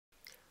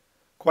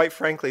Quite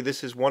frankly,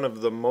 this is one of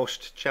the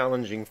most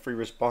challenging free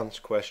response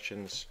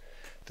questions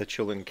that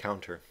you'll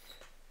encounter.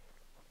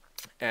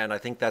 And I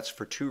think that's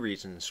for two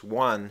reasons.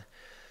 One,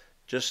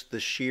 just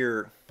the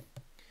sheer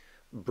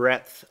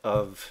breadth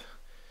of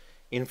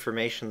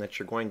information that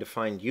you're going to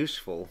find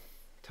useful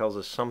tells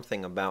us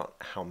something about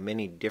how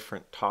many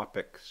different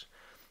topics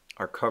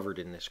are covered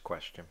in this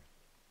question.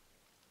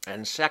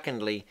 And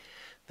secondly,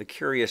 the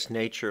curious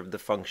nature of the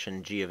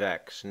function g of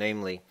x,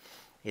 namely,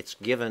 it's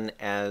given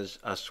as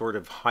a sort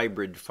of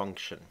hybrid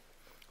function.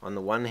 On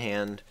the one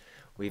hand,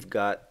 we've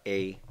got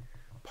a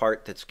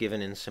part that's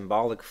given in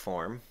symbolic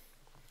form,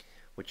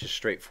 which is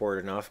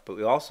straightforward enough, but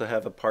we also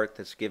have a part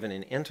that's given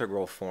in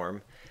integral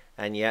form,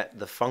 and yet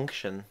the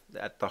function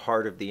at the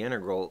heart of the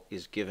integral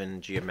is given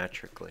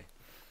geometrically.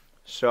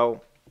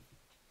 So,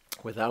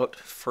 without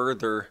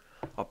further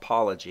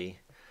apology,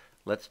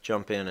 let's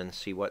jump in and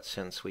see what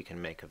sense we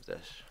can make of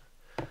this.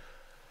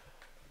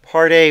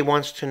 Part A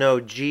wants to know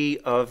g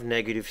of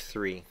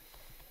 -3.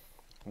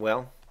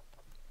 Well,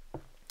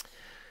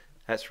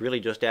 that's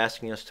really just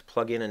asking us to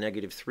plug in a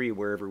 -3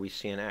 wherever we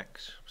see an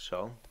x.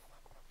 So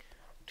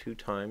 2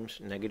 times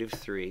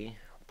 -3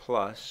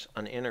 plus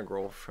an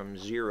integral from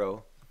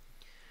 0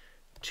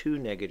 to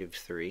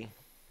 -3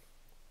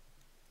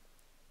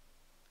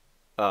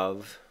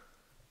 of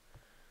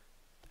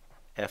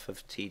f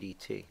of t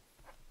dt.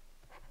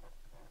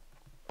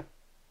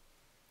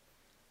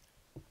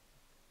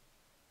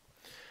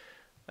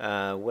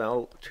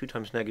 Well, 2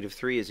 times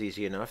 -3 is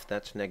easy enough.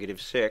 That's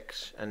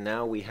 -6. And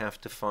now we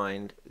have to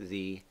find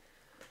the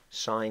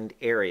signed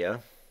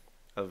area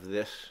of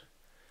this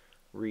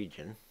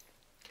region.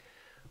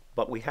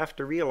 But we have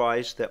to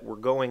realize that we're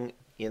going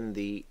in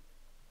the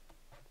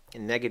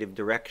negative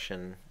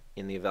direction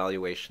in the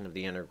evaluation of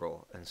the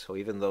integral. And so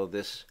even though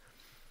this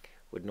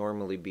would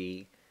normally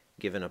be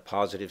given a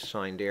positive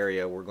signed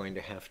area, we're going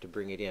to have to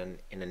bring it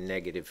in a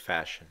negative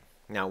fashion.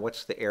 Now,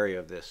 what's the area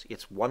of this?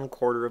 It's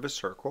 1/4 of a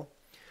circle.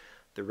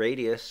 The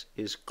radius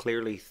is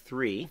clearly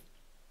 3.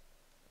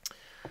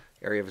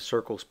 Area of a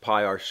circle is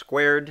pi r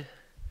squared.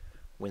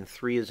 When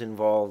 3 is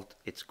involved,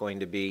 it's going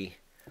to be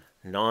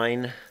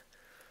 9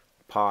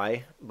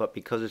 pi, but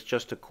because it's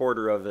just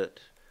 1/4 of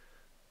it,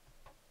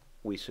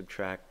 we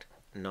subtract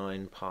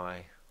 9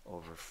 pi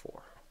over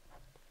 4.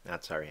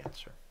 That's our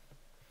answer.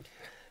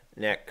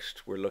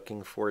 Next, we're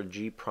looking for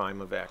g prime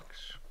of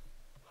x.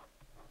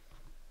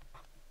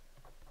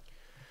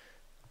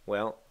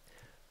 Well,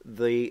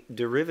 the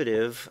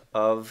derivative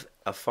of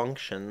a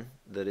function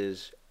that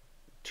is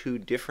two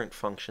different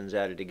functions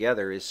added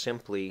together is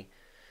simply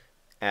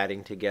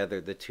adding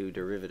together the two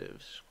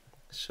derivatives.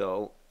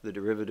 So the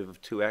derivative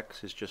of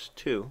 2x is just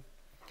 2,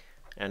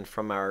 and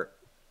from our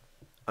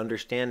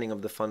understanding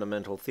of the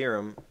fundamental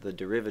theorem, the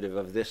derivative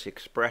of this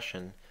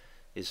expression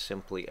is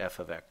simply f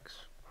of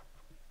x.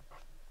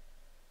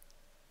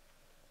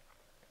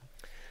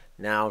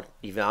 Now,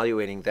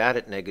 evaluating that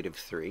at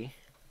 -3,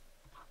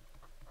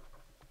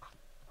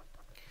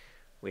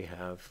 we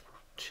have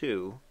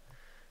 2,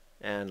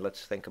 and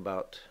let's think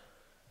about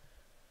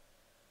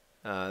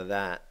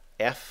that.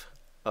 F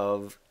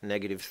of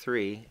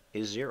 -3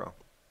 is 0.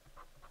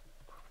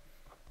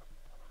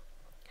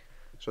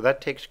 So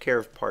that takes care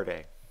of part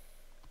A.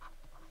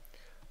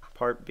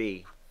 Part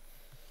B.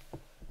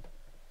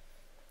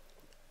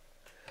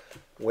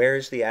 Where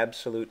is the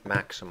absolute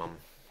maximum?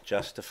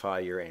 Justify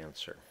your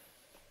answer.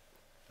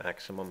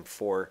 Maximum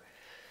for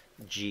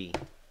g.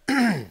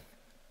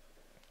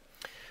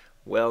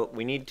 Well,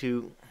 we need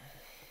to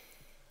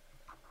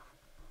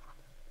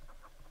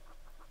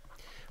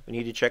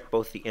check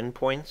both the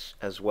endpoints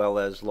as well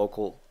as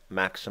local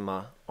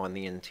maxima on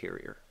the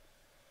interior.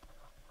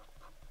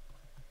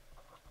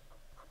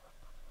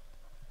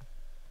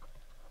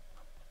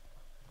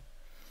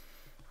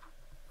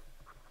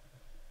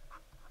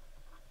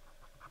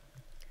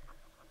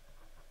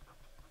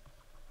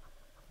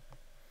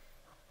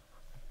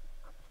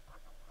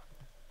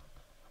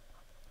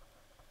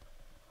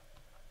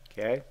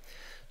 Okay,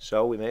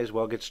 so we may as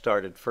well get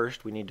started.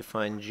 First, we need to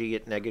find g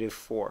at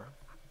 -4.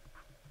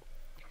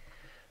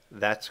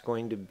 That's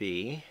going to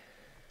be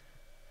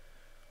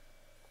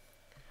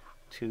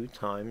 2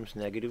 times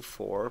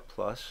 -4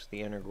 plus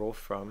the integral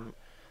from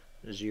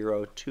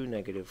 0 to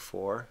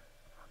 -4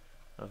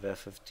 of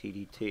f of t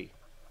dt.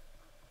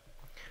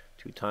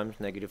 2 times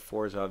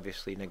 -4 is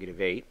obviously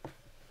 -8.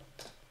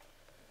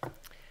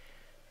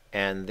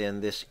 And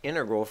then this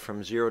integral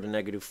from 0 to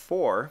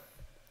 -4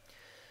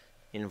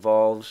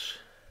 involves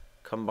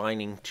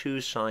combining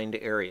two signed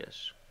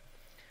areas.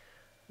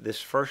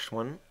 This first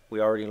one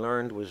we already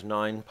learned was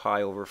 9 pi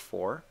over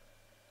 4.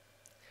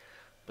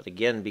 But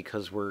again,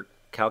 because we're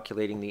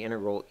calculating the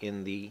integral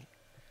in the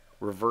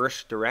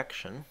reverse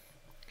direction,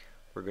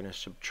 we're going to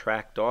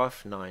subtract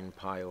off 9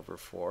 pi over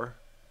 4.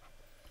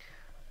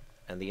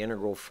 And the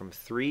integral from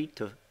 -3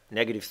 to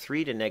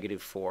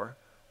 -4,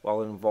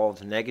 while it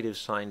involves negative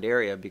signed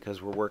area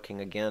because we're working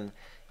again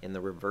in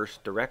the reverse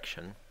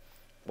direction,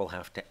 we'll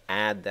have to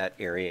add that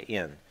area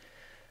in.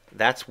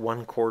 That's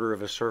 1/4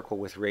 of a circle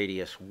with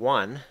radius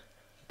 1.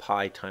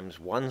 pi times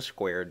 1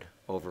 squared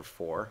over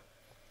 4.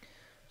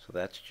 So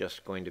that's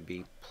just going to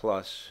be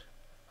plus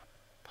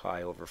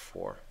pi over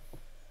 4.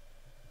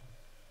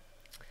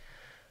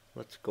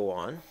 Let's go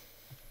on.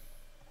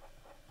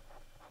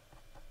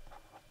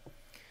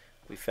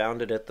 We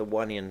found it at the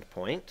one end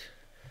point.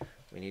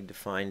 We need to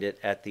find it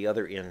at the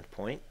other end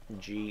point,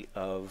 g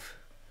of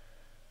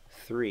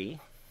 3.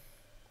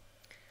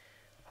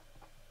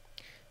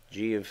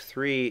 G of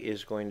 3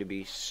 is going to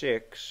be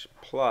 6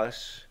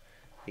 plus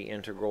the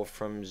integral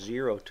from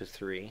 0 to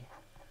 3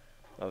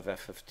 of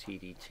f of t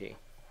dt.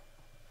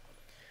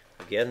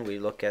 Again, we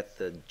look at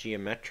the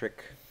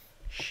geometric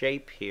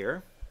shape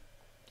here.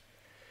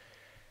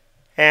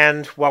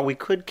 And while we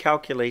could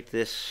calculate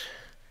this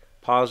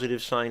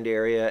positive signed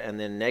area and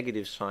then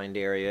negative signed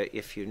area,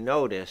 if you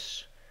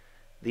notice,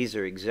 these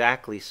are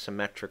exactly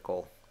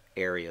symmetrical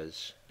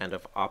areas and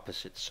of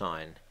opposite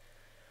sign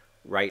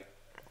right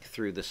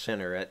through the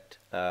center at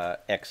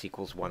x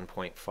equals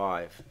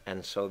 1.5.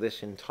 And so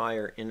this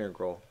entire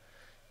integral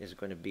is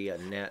going to be a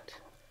net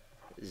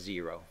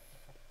 0.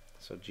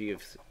 So g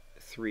of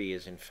 3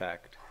 is in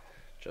fact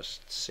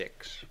just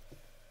 6.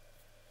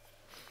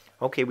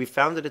 Okay, we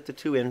found it at the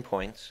two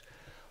endpoints.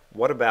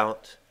 What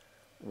about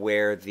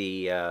where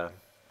the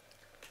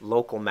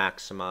local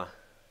maxima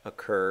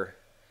occur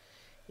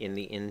in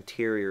the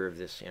interior of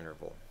this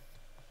interval?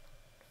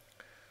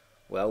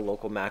 Well,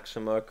 local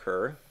maxima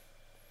occur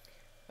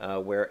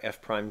where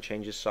f prime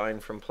changes sign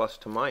from plus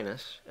to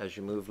minus as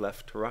you move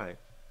left to right.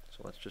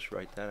 So let's just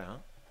write that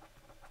out.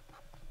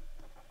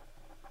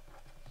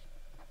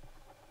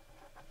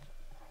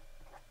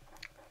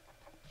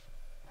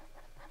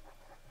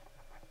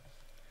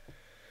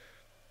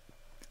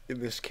 In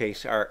this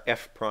case, our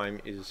f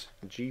prime is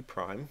g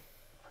prime.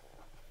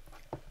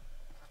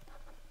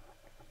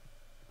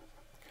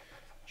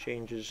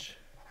 Changes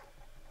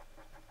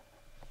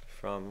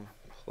from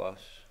plus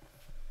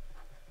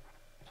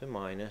to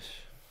minus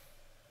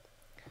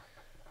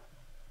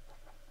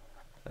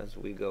as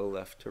we go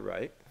left to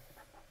right.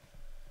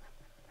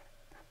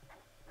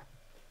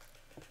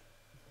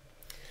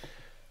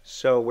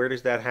 So where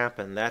does that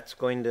happen? That's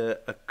going to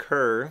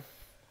occur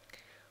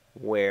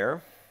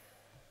where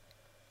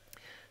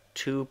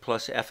 2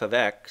 plus f of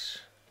x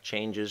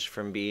changes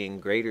from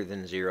being greater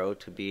than 0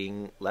 to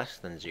being less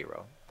than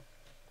 0.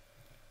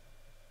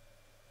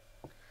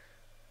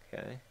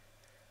 Okay,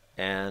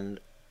 and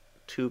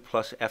 2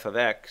 plus f of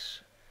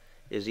x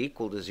is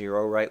equal to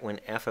 0 right when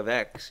f of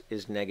x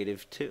is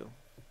negative 2.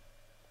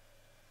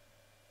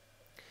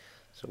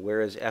 So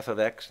where is f of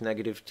x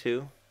negative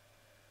 2?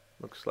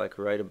 Looks like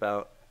right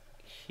about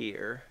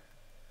here.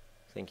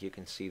 I think you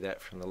can see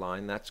that from the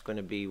line. That's going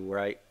to be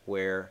right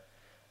where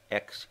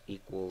x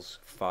equals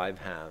 5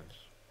 halves.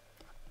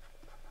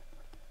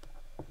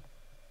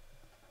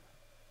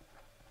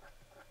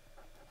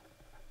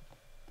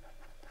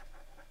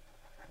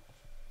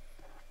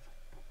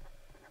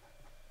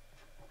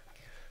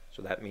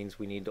 So that means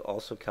we need to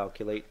also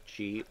calculate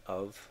g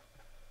of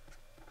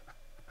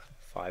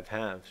 5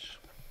 halves.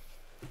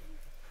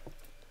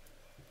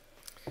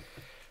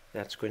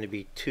 That's going to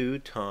be 2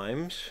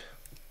 times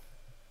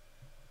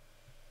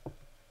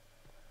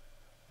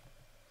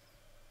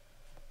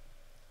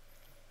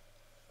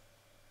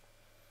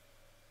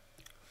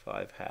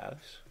 5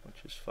 halves,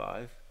 which is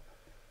 5,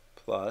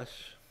 plus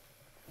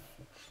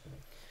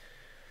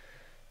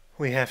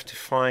we have to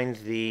find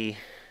the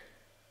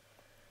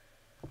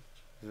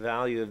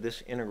value of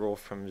this integral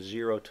from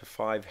 0 to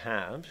 5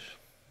 halves.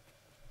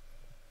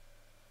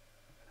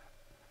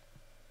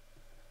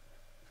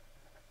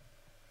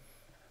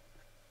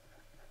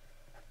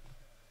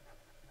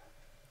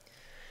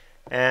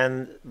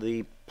 And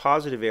the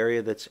positive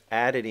area that's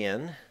added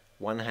in,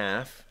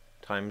 1/2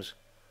 times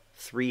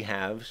 3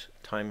 halves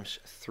times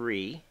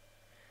 3,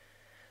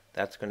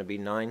 that's going to be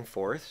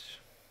 9/4.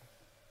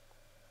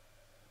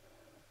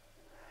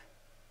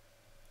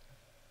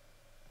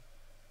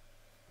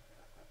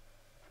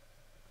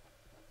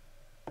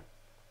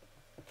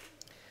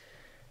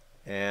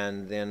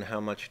 And then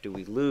how much do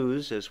we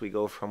lose as we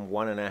go from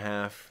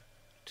 1.5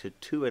 to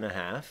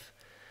 2.5?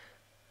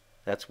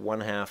 That's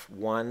 1/2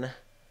 1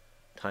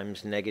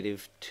 times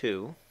negative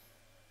 2.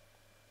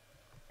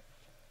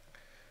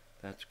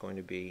 That's going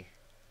to be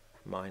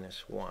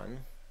minus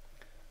 1.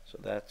 So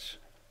that's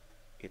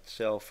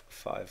itself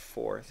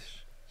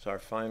 5/4. So our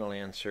final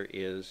answer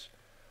is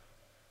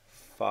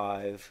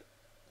 5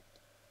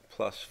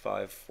 plus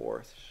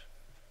 5/4.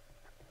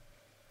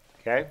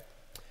 Okay?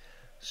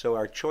 So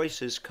our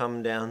choices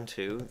come down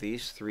to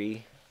these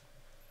three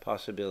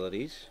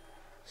possibilities: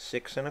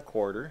 6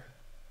 1/4,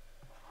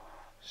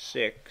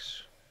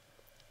 6,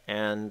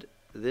 and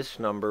this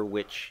number,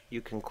 which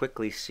you can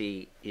quickly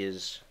see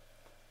is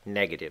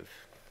negative.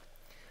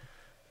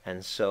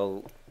 And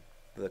so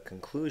the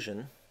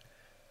conclusion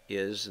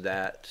is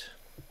that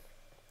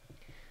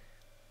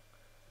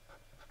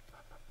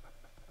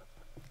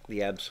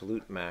the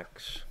absolute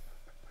max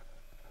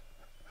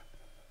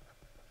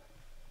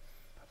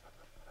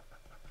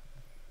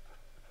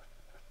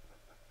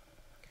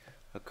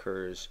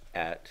occurs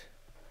at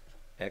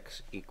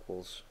x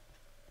equals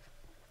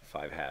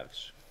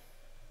 5/2.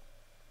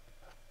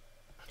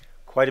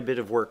 Quite a bit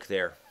of work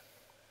there.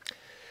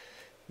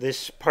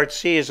 This part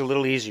C is a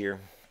little easier.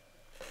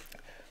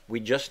 We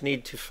just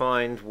need to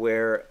find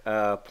where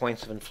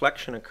points of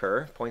inflection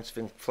occur. Points of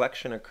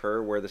inflection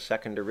occur where the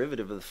second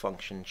derivative of the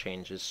function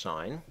changes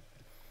sign.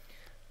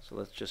 So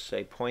let's just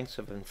say points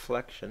of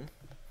inflection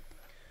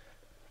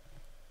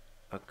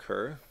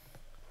occur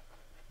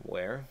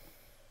where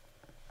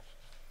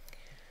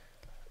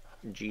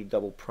g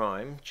double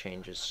prime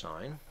changes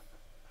sign,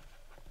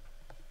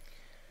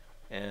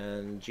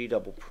 and g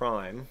double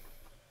prime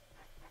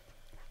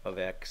of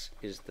x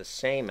is the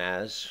same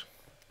as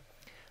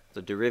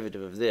the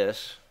derivative of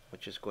this,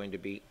 which is going to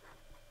be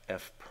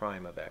f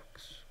prime of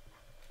x.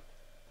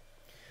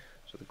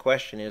 So the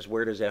question is,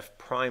 where does f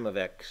prime of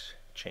x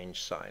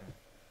change sign?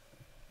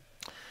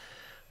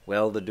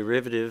 Well, the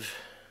derivative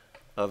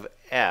of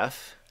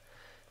f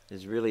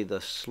is really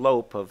the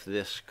slope of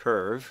this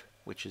curve,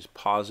 which is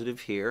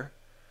positive here,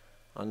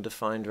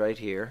 undefined right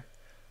here,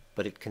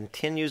 but it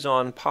continues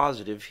on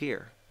positive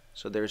here.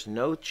 So there's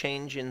no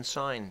change in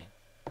sign.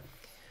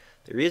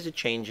 There is a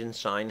change in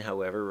sign,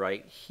 however,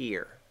 right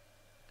here.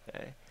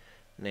 Okay?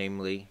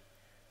 Namely,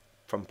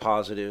 from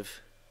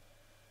positive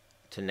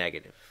to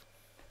negative.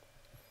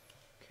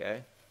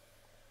 Okay?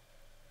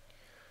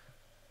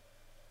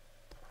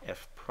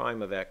 F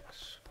prime of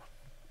x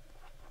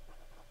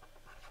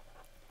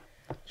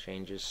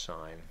changes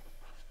sign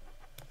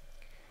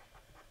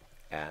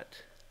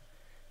at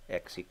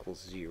x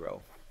equals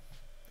 0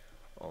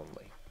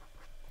 only.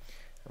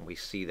 And we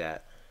see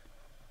that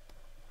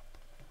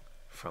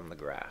from the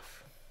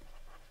graph.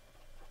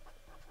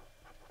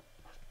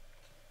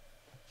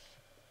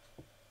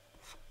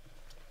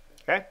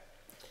 Okay?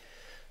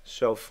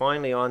 So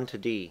finally on to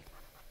D,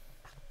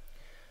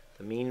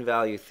 the mean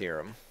value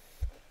theorem,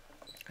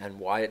 and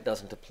why it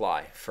doesn't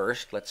apply.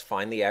 First, let's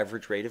find the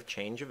average rate of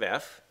change of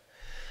f.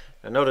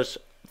 Now notice,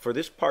 for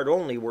this part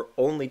only, we're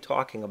only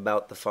talking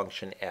about the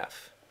function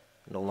f,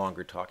 no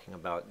longer talking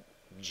about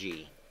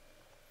g.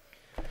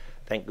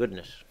 Thank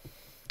goodness.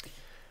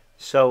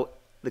 So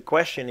the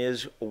question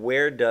is,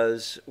 what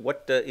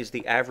is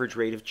the average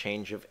rate of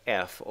change of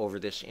f over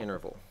this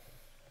interval?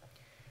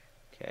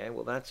 Okay,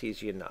 well that's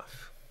easy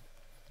enough.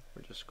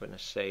 We're just going to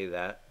say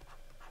that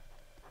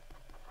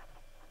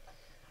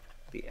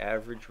the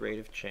average rate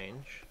of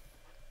change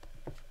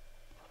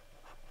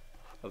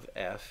of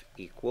f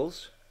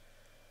equals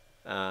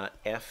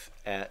f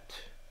at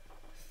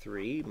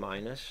 3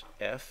 minus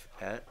f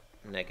at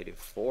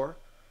 -4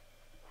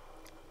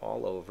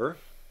 all over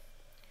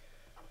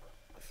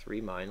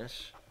 3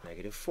 minus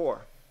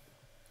 -4.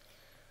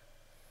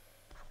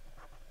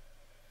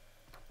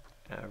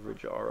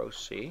 Average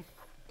ROC,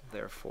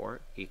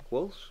 therefore,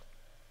 equals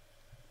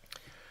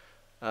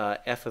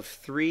f of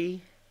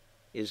 3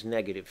 is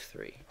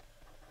 -3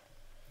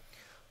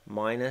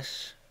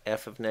 minus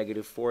f of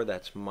 -4,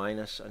 that's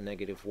minus a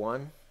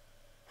 -1,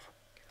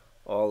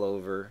 all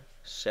over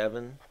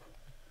 7,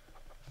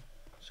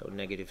 so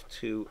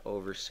 -2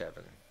 over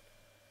 7.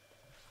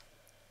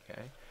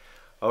 Okay.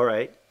 All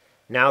right.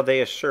 Now they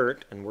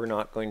assert, and we're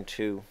not going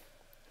to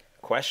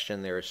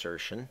question their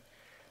assertion,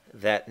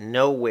 that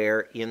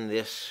nowhere in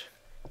this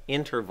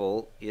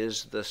interval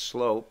is the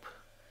slope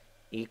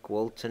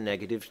equal to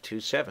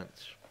 -2/7.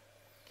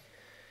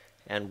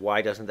 And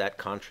why doesn't that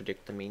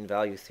contradict the mean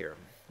value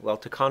theorem? Well,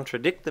 to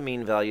contradict the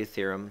mean value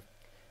theorem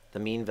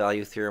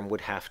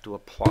would have to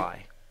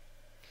apply.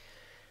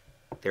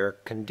 There are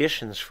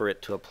conditions for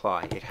it to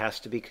apply. It has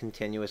to be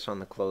continuous on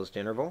the closed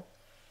interval.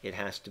 It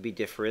has to be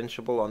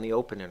differentiable on the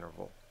open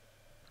interval.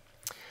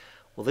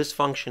 Well, this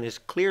function is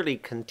clearly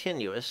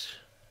continuous,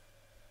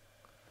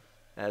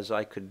 as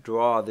I could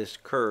draw this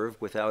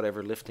curve without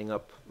ever lifting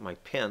up my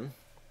pen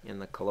in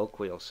the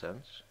colloquial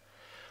sense,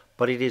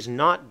 but it is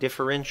not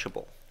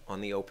differentiable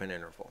on the open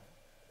interval.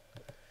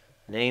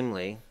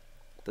 Namely,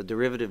 the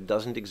derivative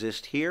doesn't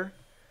exist here,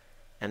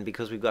 and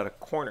because we've got a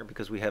corner,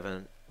 because we have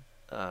an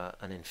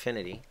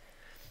infinity,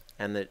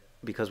 and that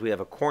because we have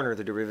a corner,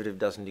 the derivative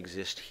doesn't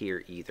exist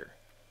here either.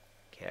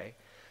 Okay,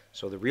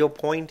 so the real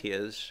point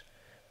is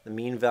the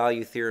mean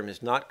value theorem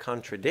is not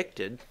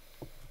contradicted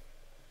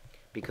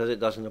because it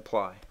doesn't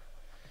apply.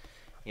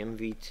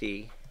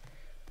 MVT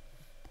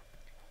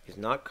is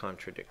not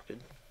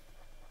contradicted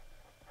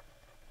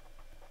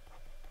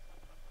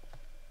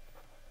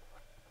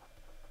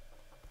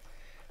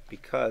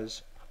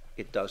because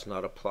it does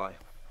not apply.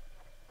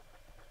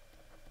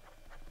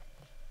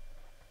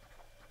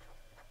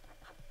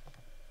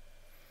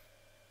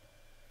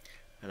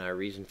 And our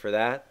reason for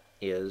that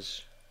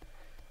is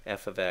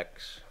f of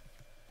x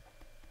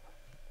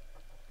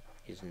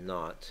is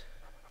not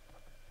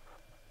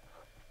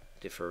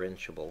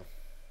differentiable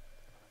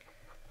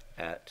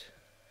at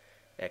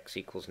x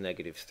equals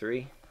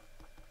 -3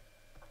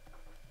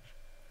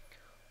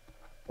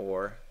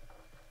 or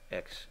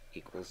x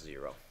equals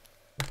 0.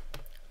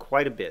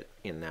 Quite a bit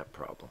in that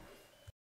problem.